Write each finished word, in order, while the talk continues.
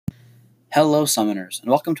Hello, Summoners, and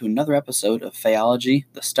welcome to another episode of Phaeology,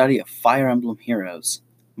 the study of Fire Emblem heroes.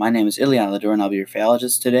 My name is Ilian Lador, and I'll be your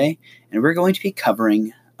Phaeologist today, and we're going to be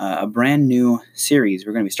covering a brand new series.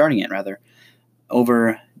 We're going to be starting it, rather,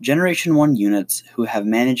 over Generation 1 units who have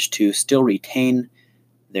managed to still retain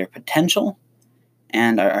their potential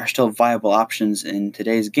and are still viable options in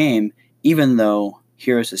today's game, even though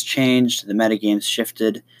Heroes has changed, the metagame's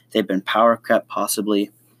shifted, they've been power crept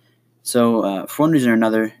possibly. So, for one reason or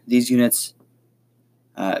another, these units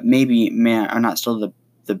are not still the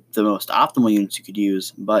most optimal units you could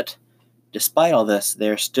use, but despite all this,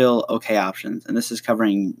 they're still okay options. And this is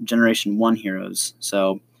covering Generation 1 heroes,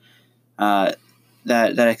 so that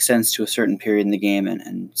extends to a certain period in the game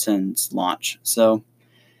and since launch. So,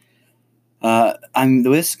 the way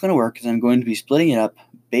this is going to work is I'm going to be splitting it up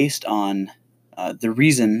based on the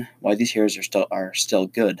reason why these heroes are still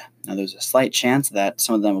good. Now, there's a slight chance that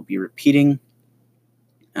some of them will be repeating.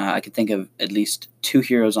 I can think of at least 2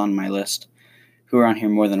 heroes on my list who are on here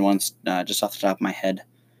more than once, just off the top of my head.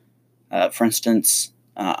 For instance,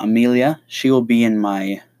 Amelia. She'll be in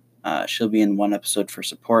one episode for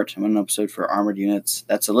support and one episode for armored units.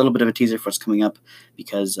 That's a little bit of a teaser for what's coming up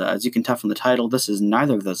because, as you can tell from the title, this is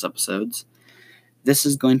neither of those episodes. This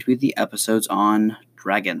is going to be the episodes on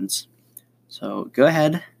dragons. So go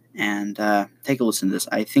ahead and take a listen to this.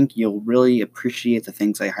 I think you'll really appreciate the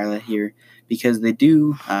things I highlight here because they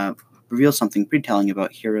do reveal something pretty telling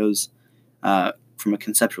about heroes from a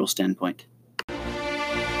conceptual standpoint.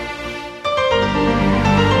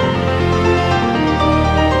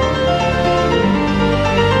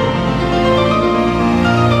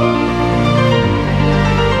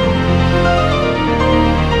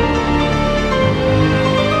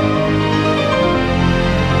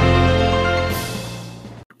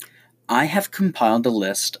 I have compiled a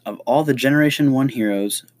list of all the Generation 1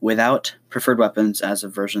 heroes without preferred weapons as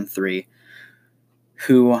of version 3,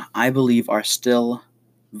 who I believe are still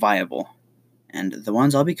viable. And the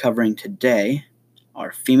ones I'll be covering today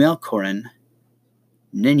are Female Corrin,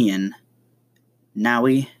 Ninian,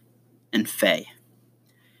 Naui, and Faye.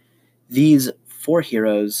 These 4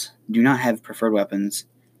 heroes do not have preferred weapons,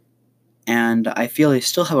 and I feel they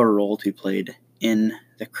still have a role to be played in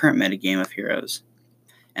the current metagame of heroes.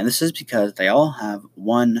 And this is because they all have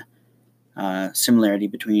one similarity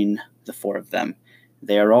between the 4 of them.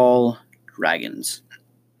 They are all dragons.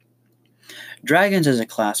 Dragons as a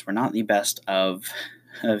class were not the best of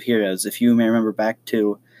heroes. If you may remember back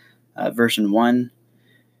to version 1,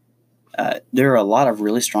 there are a lot of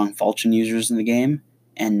really strong falchion users in the game,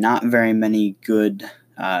 and not very many good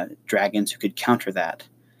dragons who could counter that.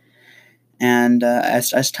 And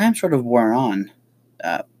as time sort of wore on,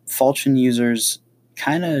 falchion users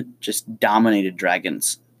kind of just dominated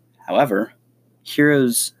dragons. However,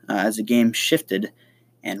 heroes as the game shifted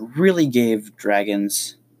and really gave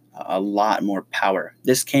dragons a lot more power.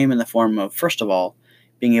 This came in the form of, first of all,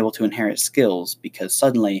 being able to inherit skills, because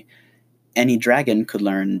suddenly any dragon could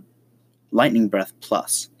learn Lightning Breath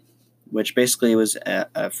Plus, which basically was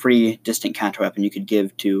a free distant counter weapon you could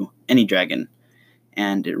give to any dragon,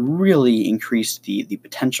 and it really increased the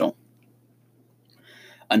potential.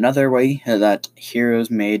 Another way that heroes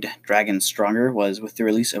made dragons stronger was with the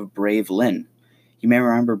release of Brave Lyn. You may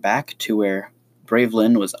remember back to where Brave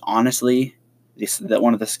Lyn was honestly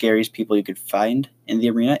one of the scariest people you could find in the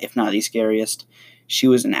arena, if not the scariest. She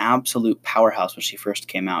was an absolute powerhouse when she first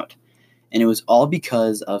came out, and it was all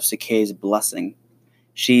because of Sakei's blessing.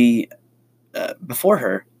 She,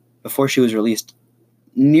 before she was released,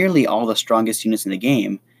 nearly all the strongest units in the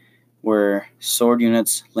game were sword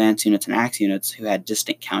units, lance units, and axe units who had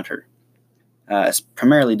distant counter.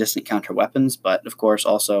 Primarily distant counter weapons, but of course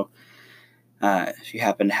also if you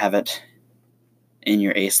happen to have it in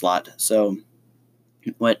your A slot. So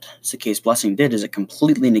what Sakei's Blessing did is it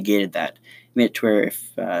completely negated that. It made it to where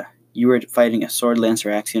if you were fighting a sword, lance, or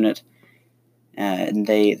axe unit, and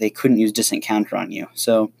they couldn't use distant counter on you.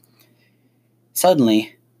 So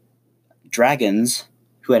suddenly, dragons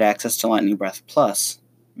who had access to Lightning Breath Plus,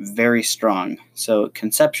 very strong. So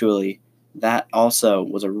conceptually, that also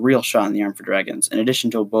was a real shot in the arm for dragons. In addition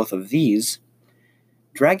to both of these,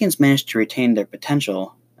 dragons managed to retain their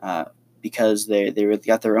potential because they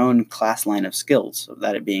got their own class line of skills, so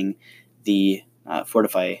that it being the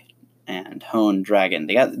Fortify and Hone Dragon.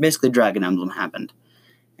 They got basically Dragon Emblem happened.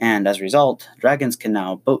 And as a result, dragons can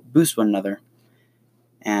now boost one another,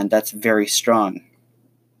 and that's very strong.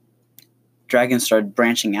 Dragons started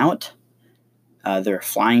branching out. There are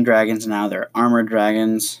flying dragons now. There are armored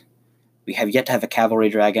dragons. We have yet to have a cavalry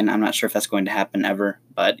dragon. I'm not sure if that's going to happen ever,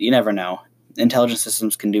 but you never know. Intelligence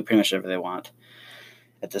systems can do pretty much whatever they want.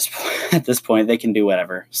 at this at this point. They can do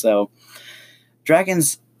whatever. So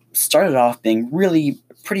dragons started off being really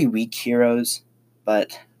pretty weak heroes,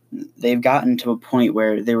 but they've gotten to a point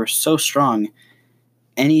where they were so strong.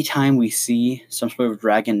 Anytime we see some sort of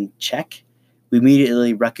dragon check, we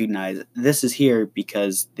immediately recognize this is here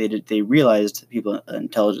because they realized, people at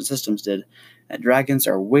Intelligent Systems did, that dragons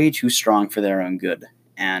are way too strong for their own good,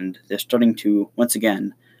 and they're starting to, once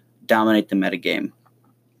again, dominate the metagame.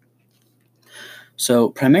 So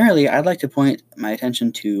primarily, I'd like to point my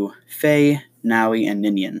attention to Faye, Naui, and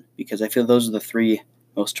Ninian, because I feel those are the three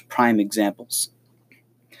most prime examples.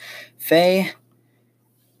 Faye,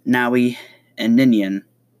 Naui, and Ninian,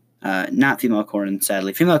 not Female Corrin,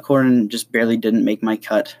 sadly. Female Corrin just barely didn't make my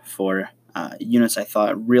cut for units I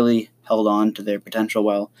thought really held on to their potential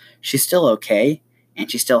well. She's still okay,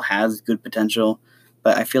 and she still has good potential,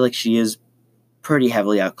 but I feel like she is pretty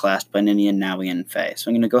heavily outclassed by Ninian, Naui, and Faye. So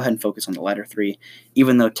I'm going to go ahead and focus on the latter three,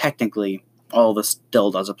 even though technically all of this still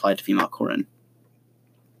does apply to Female Corrin.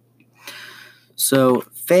 So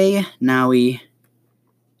Faye, Naui,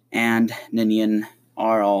 and Ninian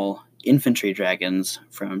are all infantry dragons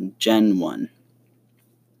from Gen 1.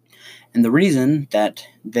 And the reason that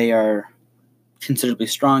they are considerably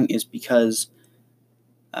strong is because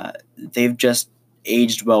they've just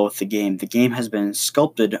aged well with the game. The game has been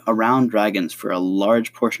sculpted around dragons for a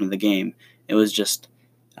large portion of the game. It was just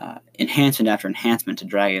enhancement after enhancement to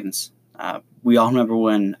dragons. We all remember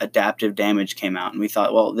when adaptive damage came out, and we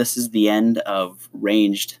thought, well, this is the end of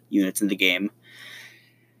ranged units in the game.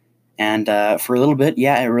 And for a little bit,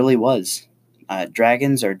 yeah, it really was.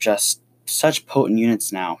 Dragons are just such potent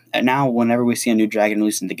units now. And now, whenever we see a new dragon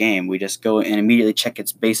released in the game, we just go and immediately check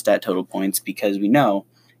its base stat total points because we know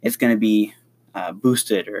it's going to be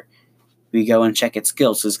boosted, or we go and check its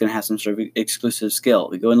skills, so it's going to have some sort of exclusive skill.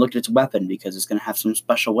 We go and look at its weapon because it's going to have some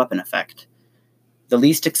special weapon effect. The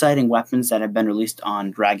least exciting weapons that have been released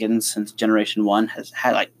on dragons since Generation 1 has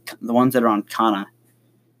had, like, the ones that are on Kana,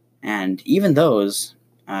 and even those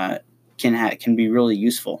can be really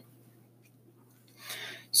useful.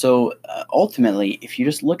 So ultimately, if you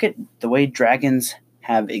just look at the way dragons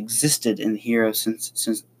have existed in the Heroes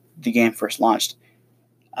since the game first launched,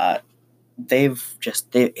 they've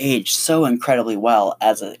aged so incredibly well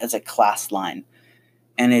as a class line,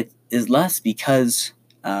 and it is less because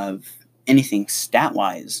of anything stat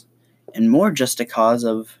wise, and more just a cause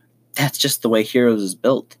of that's just the way Heroes is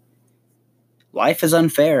built. Life is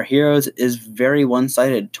unfair. Heroes is very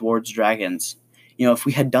one-sided towards dragons. If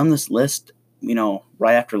we had done this list,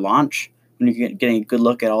 right after launch, when you're getting a good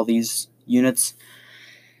look at all these units,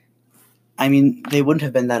 I mean, they wouldn't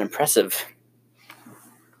have been that impressive.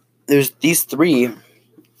 There's these three,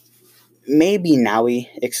 maybe Naui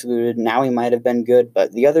excluded. Naui might have been good,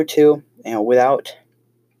 but the other two, without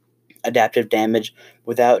adaptive damage,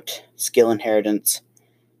 without skill inheritance,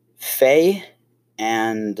 Faye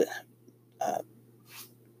and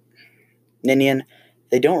Ninian,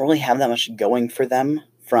 they don't really have that much going for them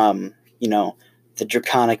from, the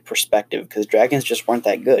draconic perspective, because dragons just weren't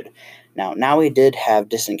that good. Now, Naui did have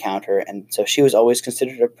distant counter, and so she was always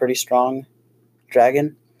considered a pretty strong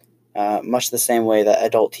dragon, much the same way that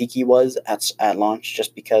Adult Tiki was at launch,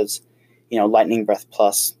 just because, Lightning Breath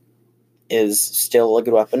Plus is still a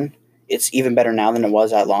good weapon. It's even better now than it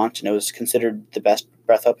was at launch, and it was considered the best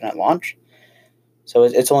breath weapon at launch. So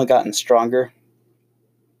it's only gotten stronger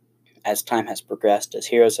as time has progressed, as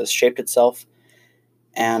Heroes has shaped itself,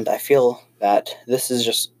 and I feel that this is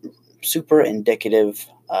just super indicative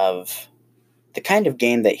of the kind of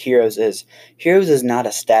game that Heroes is. Heroes is not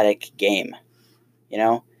a static game,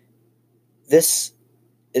 This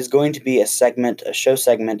is going to be a show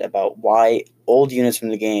segment about why old units from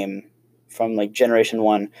the game, from like Generation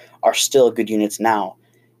 1, are still good units now.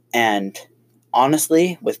 And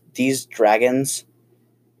honestly, with these dragons,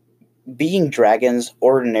 being dragons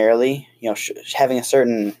ordinarily, having a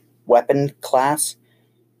certain weapon class,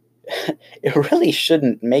 it really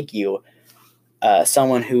shouldn't make you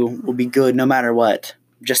someone who will be good no matter what,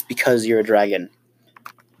 just because you're a dragon.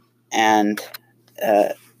 And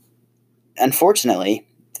unfortunately,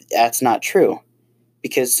 that's not true,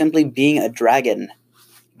 because simply being a dragon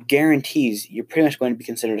guarantees you're pretty much going to be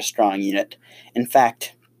considered a strong unit. In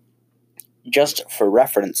fact, just for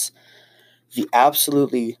reference, the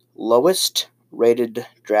absolutely lowest rated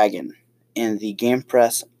dragon in the Game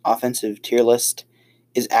Press offensive tier list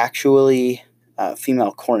is actually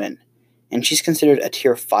Female Corrin, and she's considered a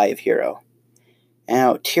tier 5 hero. And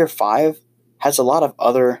now, tier 5 has a lot of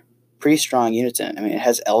other pretty strong units in it. I mean, it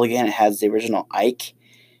has Elegant, it has the original Ike,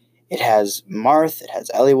 it has Marth, it has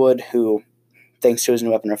Eliwood, who, thanks to his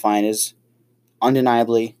new weapon Refine, is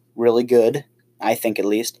undeniably really good I think at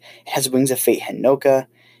least. It has Wings of Fate Hinoka.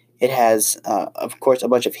 It has, of course, a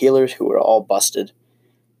bunch of healers who are all busted.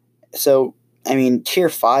 So, I mean, Tier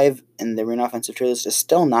 5 in the Arena Offensive tier list is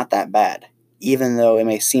still not that bad, even though it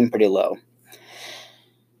may seem pretty low.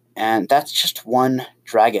 And that's just one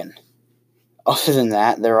dragon. Other than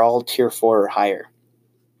that, they're all Tier 4 or higher.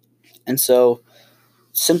 And so,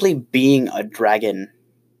 simply being a dragon,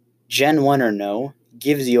 Gen 1 or no,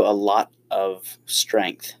 gives you a lot of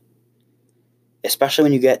strength. Especially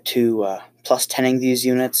when you get to plus 10ing these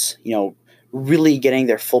units, really getting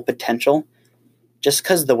their full potential. Just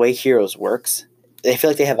because the way Heroes works, they feel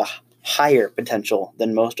like they have a higher potential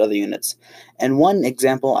than most other units. And one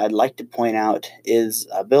example I'd like to point out is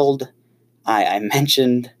a build I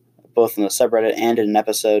mentioned both in the subreddit and in an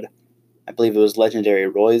episode. I believe it was Legendary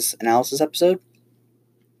Roy's analysis episode,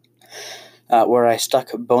 where I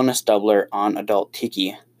stuck Bonus Doubler on Adult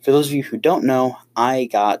Tiki. For those of you who don't know, I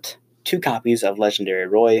got 2 copies of Legendary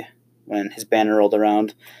Roy when his banner rolled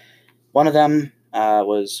around. One of them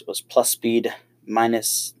was plus speed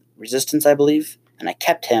minus resistance, I believe, and I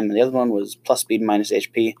kept him. And the other one was plus speed minus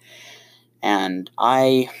HP. And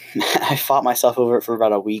I fought myself over it for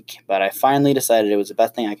about a week, but I finally decided it was the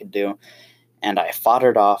best thing I could do, and I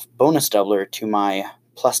foddered off Bonus Doubler to my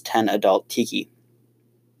plus 10 Adult Tiki.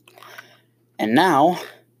 And now,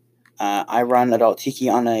 I run Adult Tiki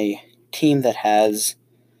on a team that has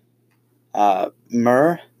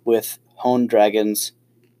Myrrh with Honed Dragons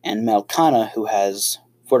and Melkana, who has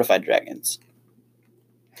Fortified Dragons.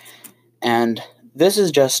 And this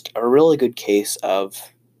is just a really good case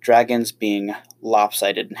of dragons being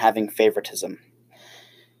lopsided and having favoritism.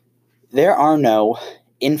 There are no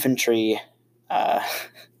infantry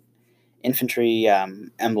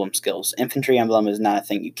emblem skills. Infantry emblem is not a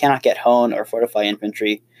thing. You cannot get Hone or Fortify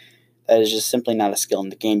Infantry. That is just simply not a skill in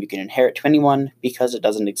the game you can inherit to anyone because it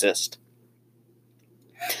doesn't exist.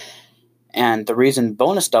 And the reason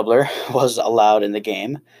Bonus Doubler was allowed in the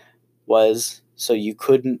game was so you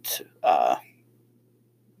couldn't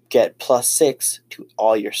get plus 6 to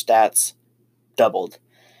all your stats doubled.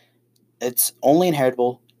 It's only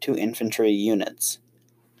inheritable to infantry units.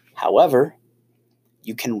 However,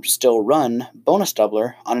 you can still run Bonus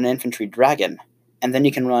Doubler on an infantry dragon, and then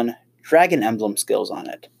you can run dragon emblem skills on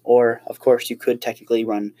it. Or, of course, you could technically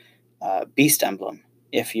run beast emblem.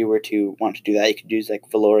 If you were to want to do that, you could use like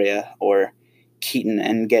Valoria or Keaton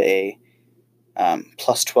and get a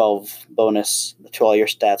plus 12 bonus to all your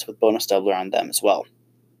stats with Bonus Doubler on them as well.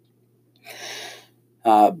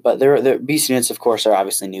 But the beast units, of course, are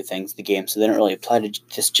obviously new things in the game, so they don't really apply to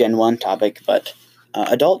this Gen 1 topic. But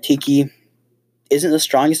Adult Tiki isn't the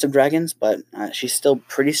strongest of dragons, but she's still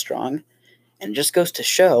pretty strong. And it just goes to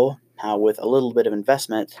show how, with a little bit of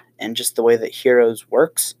investment and just the way that Heroes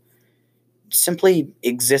works, simply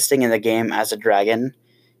existing in the game as a dragon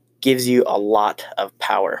gives you a lot of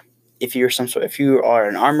power. If you are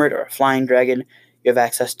an armored or a flying dragon, you have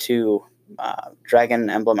access to dragon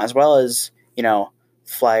emblem as well as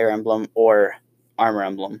flyer emblem or armor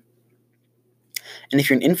emblem. And if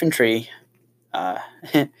you're an infantry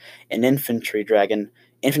dragon,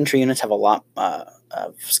 infantry units have a lot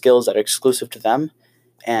of skills that are exclusive to them.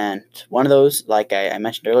 And one of those, like I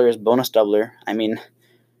mentioned earlier, is Bonus Doubler. I mean,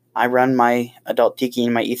 I run my Adult Tiki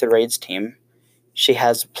in my Aether Raids team. She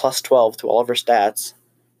has plus 12 to all of her stats.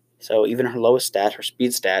 So even her lowest stat, her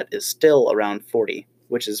speed stat, is still around 40,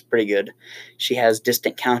 which is pretty good. She has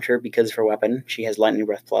Distant Counter because of her weapon. She has Lightning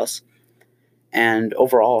Breath Plus. And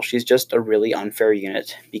overall, she's just a really unfair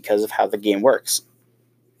unit because of how the game works.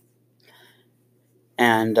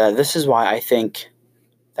 And this is why I think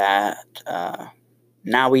that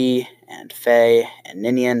Naui and Faye and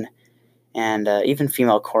Ninian and even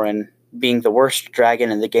female Corrin, being the worst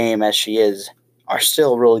dragon in the game as she is, are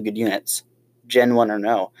still really good units, Gen 1 or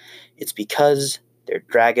no. It's because they're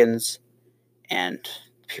dragons, and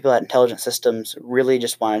people at Intelligent Systems really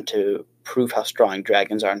just wanted to prove how strong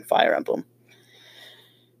dragons are in Fire Emblem.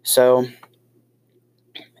 So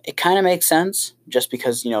it kind of makes sense, just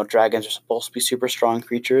because, dragons are supposed to be super strong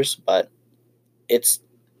creatures, but it's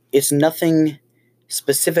nothing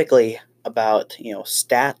specifically about,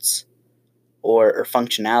 stats or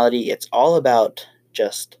functionality. It's all about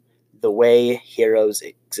just the way Heroes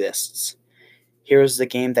exists. Heroes is a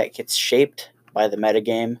game that gets shaped by the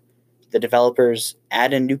metagame. The developers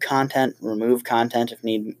add in new content, remove content if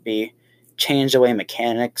need be, change away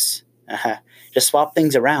mechanics, just swap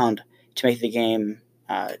things around to make the game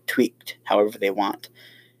tweaked however they want.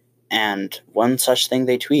 And one such thing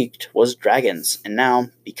they tweaked was dragons. And now,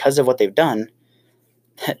 because of what they've done,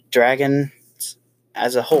 dragons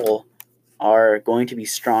as a whole are going to be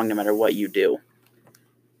strong no matter what you do.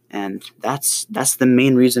 And that's the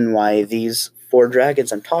main reason why these 4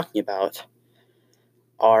 dragons I'm talking about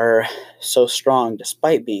are so strong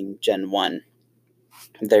despite being Gen 1.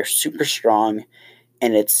 They're super strong,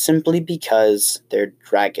 and it's simply because they're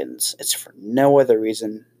dragons. It's for no other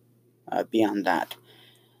reason beyond that.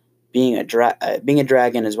 Being a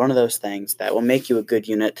dragon is one of those things that will make you a good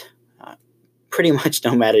unit pretty much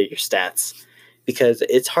no matter your stats, because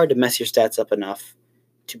it's hard to mess your stats up enough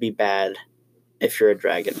to be bad if you're a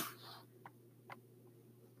dragon.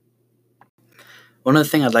 One other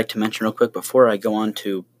thing I'd like to mention real quick before I go on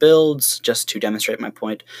to builds, just to demonstrate my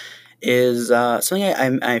point, is something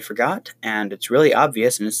I forgot, and it's really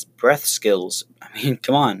obvious, and it's breath skills. I mean,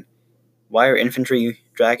 come on. Why are infantry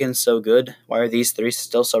dragons so good? Why are these 3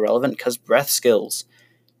 still so relevant? Because breath skills.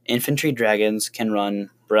 Infantry dragons can run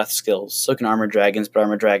breath skills. So can armored dragons, but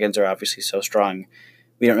armored dragons are obviously so strong.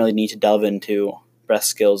 We don't really need to delve into breath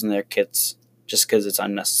skills in their kits just because it's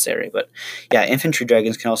unnecessary. But yeah, infantry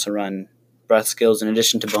dragons can also run breath skills in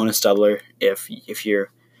addition to bonus doubler if you're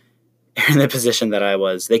in the position that I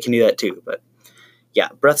was. They can do that too. But yeah,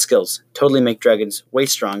 breath skills totally make dragons way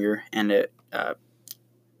stronger, and it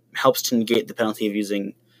helps to negate the penalty of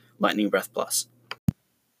using Lightning Breath Plus.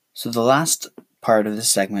 So the last part of this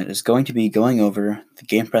segment is going to be going over the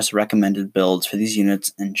GamePress recommended builds for these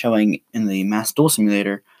units and showing in the Mass Duel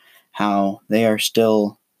Simulator how they are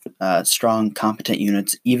still strong, competent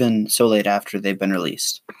units even so late after they've been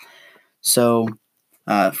released. So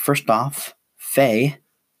first off, Faye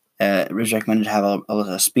was recommended to have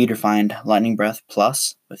a Speed Refined Lightning Breath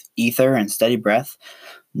Plus with Ether and Steady Breath,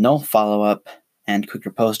 Null Follow-Up, and Quick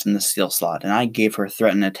Riposte in the Steel slot. And I gave her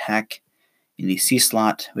Threaten Attack in the C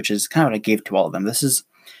slot, which is kind of what I gave to all of them.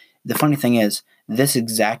 The funny thing is, this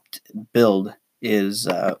exact build is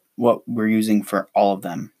what we're using for all of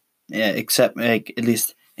them, except at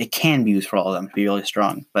least it can be used for all of them to be really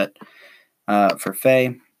strong. But for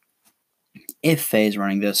Faye, if Faye is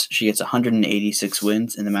running this, she gets 186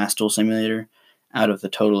 wins in the Mass Duel Simulator out of the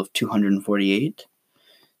total of 248.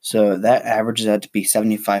 So that averages out to be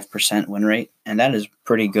 75% win rate, and that is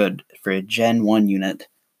pretty good for a Gen 1 unit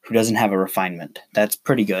who doesn't have a refinement. That's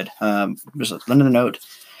pretty good. Just another note,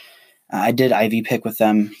 I did IV pick with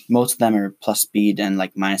them. Most of them are plus speed and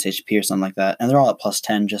like minus HP or something like that, and they're all at plus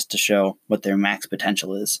 10 just to show what their max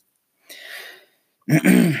potential is.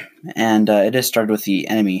 And it is started with the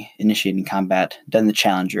enemy initiating combat, then the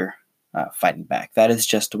challenger fighting back. That is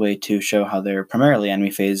just a way to show how they're primarily enemy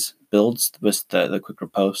phase builds with the quick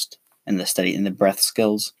riposte and the steady and the breath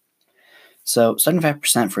skills. So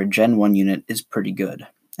 75% for a Gen 1 unit is pretty good,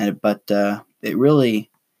 but it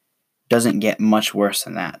really doesn't get much worse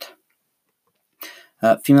than that.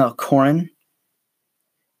 Female Corrin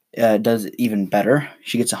does even better.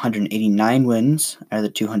 She gets 189 wins out of the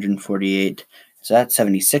 248, so that's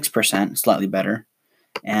 76%, slightly better.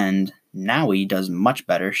 And Naui does much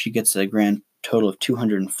better. She gets a grand total of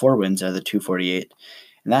 204 wins out of the 248,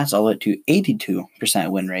 and that's all the way to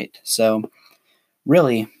 82% win rate. So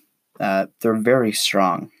really, they're very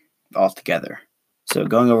strong altogether. So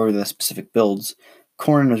going over the specific builds,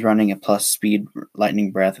 Corrin was running a plus speed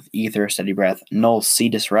Lightning Breath with Ether, Steady Breath, Null Sea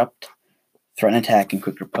Disrupt, Threaten Attack, and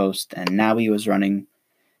Quick Riposte. And Naui was running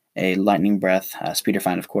a Lightning Breath, Speed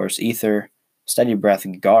Refined, of course, Ether, Steady Breath,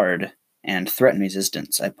 Guard, and Threaten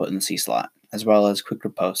Resistance I put in the C slot, as well as Quick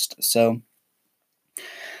Riposte. So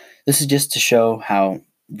this is just to show how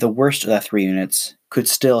the worst of the 3 units could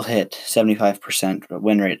still hit 75%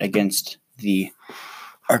 win rate against the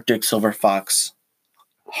Arctic Silver Fox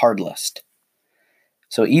hard list.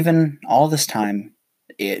 So even all this time,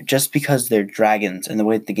 just because they're dragons and the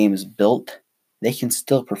way that the game is built, they can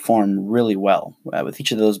still perform really well. With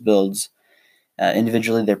each of those builds,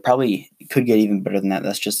 individually, they probably could get even better than that.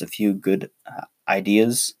 That's just a few good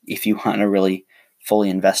ideas if you want to really fully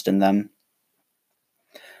invest in them.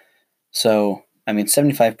 So, I mean,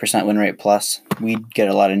 75% win rate plus, we'd get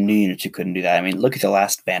a lot of new units who couldn't do that. I mean, look at the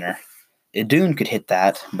last banner. Idun could hit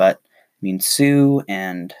that, but I mean, Sue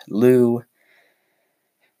and Lou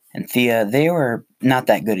and Thea, they were not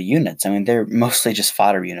that good at units. I mean, they're mostly just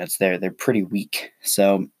fodder units. They're pretty weak.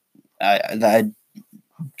 So, the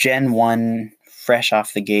Gen 1 fresh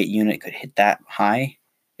off the gate unit could hit that high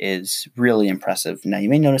is really impressive. Now, you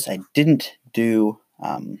may notice I didn't do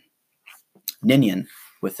Ninian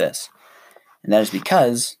with this, and that is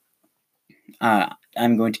because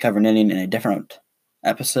I'm going to cover Ninian in a different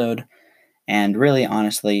episode, and really,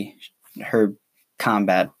 honestly, her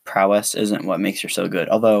combat prowess isn't what makes her so good.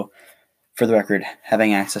 Although, for the record,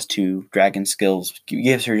 having access to dragon skills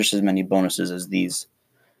gives her just as many bonuses as these.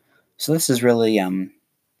 So this is really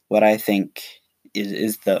what I think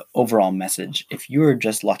is the overall message. If you are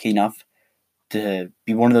just lucky enough to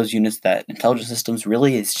be one of those units that Intelligent Systems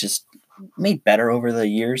really is just made better over the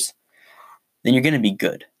years, then you're going to be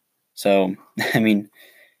good. So, I mean,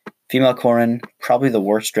 female Corrin, probably the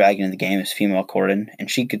worst dragon in the game is female Corrin, and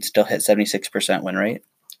she could still hit 76% win rate,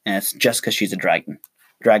 and it's just because she's a dragon.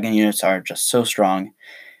 Dragon units are just so strong,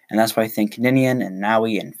 and that's why I think Ninian and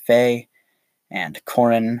Naui and Faye and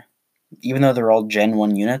Corrin, even though they're all Gen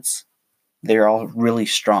 1 units, they're all really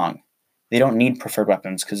strong. They don't need preferred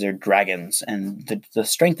weapons because they're dragons, and the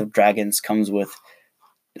strength of dragons comes with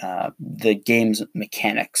the game's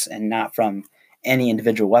mechanics and not from any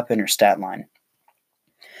individual weapon or stat line.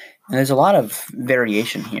 And there's a lot of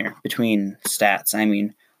variation here between stats. I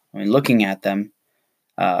mean, looking at them,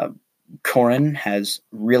 Corrin has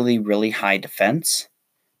really, really high defense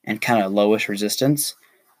and kind of lowish resistance.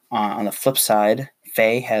 On the flip side,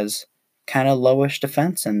 Faye has kind of lowish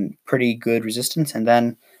defense and pretty good resistance. And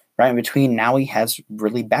then right in between, Naui has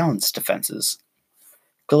really balanced defenses.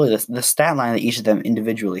 Clearly, the stat line that each of them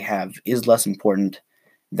individually have is less important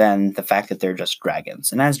than the fact that they're just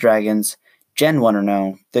dragons. And as dragons, Gen 1 or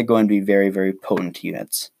no, they're going to be very, very potent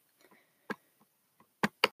units.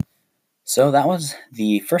 So that was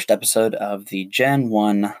the first episode of the Gen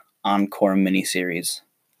 1 Encore miniseries.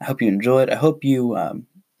 I hope you enjoyed. I hope you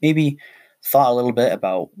maybe thought a little bit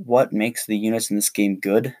about what makes the units in this game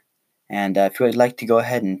good. And if you would like to go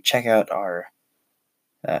ahead and check out our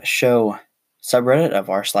show subreddit of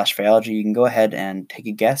r/Phaology, you can go ahead and take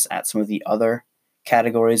a guess at some of the other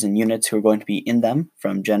categories and units who are going to be in them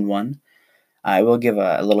from Gen 1. I will give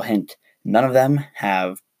a little hint. None of them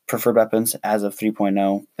have preferred weapons as of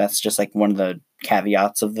 3.0. That's just like one of the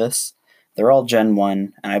caveats of this. They're all Gen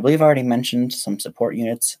 1, and I believe I already mentioned some support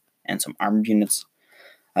units and some armored units.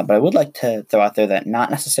 But I would like to throw out there that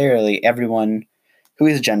not necessarily everyone who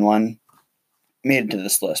is Gen 1 made it to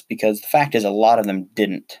this list, because the fact is a lot of them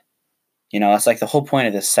didn't. That's like the whole point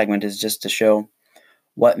of this segment is just to show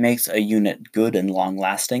what makes a unit good and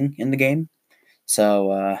long-lasting in the game.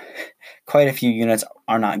 So quite a few units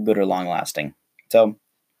are not good or long-lasting. So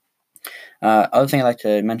other thing I'd like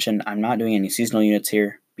to mention, I'm not doing any seasonal units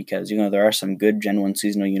here because there are some good Gen 1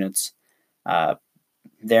 seasonal units.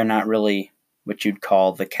 They're not really what you'd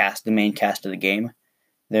call the main cast of the game.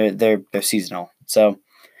 They're seasonal. So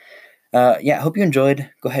I hope you enjoyed.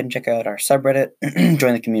 Go ahead and check out our subreddit.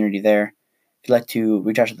 Join the community there. If you'd like to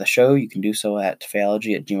reach out to the show, you can do so at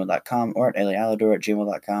phaology@gmail.com or at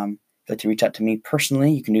ilialador@gmail.com. If you'd like to reach out to me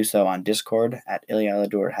personally, you can do so on Discord at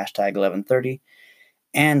ilialador #1130.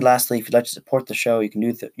 And lastly, if you'd like to support the show, you can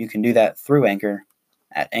do that through Anchor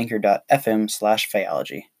at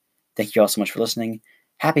anchor.fm/phaology. Thank you all so much for listening.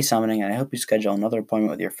 Happy summoning, and I hope you schedule another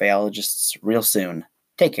appointment with your phaologists real soon.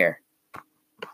 Take care.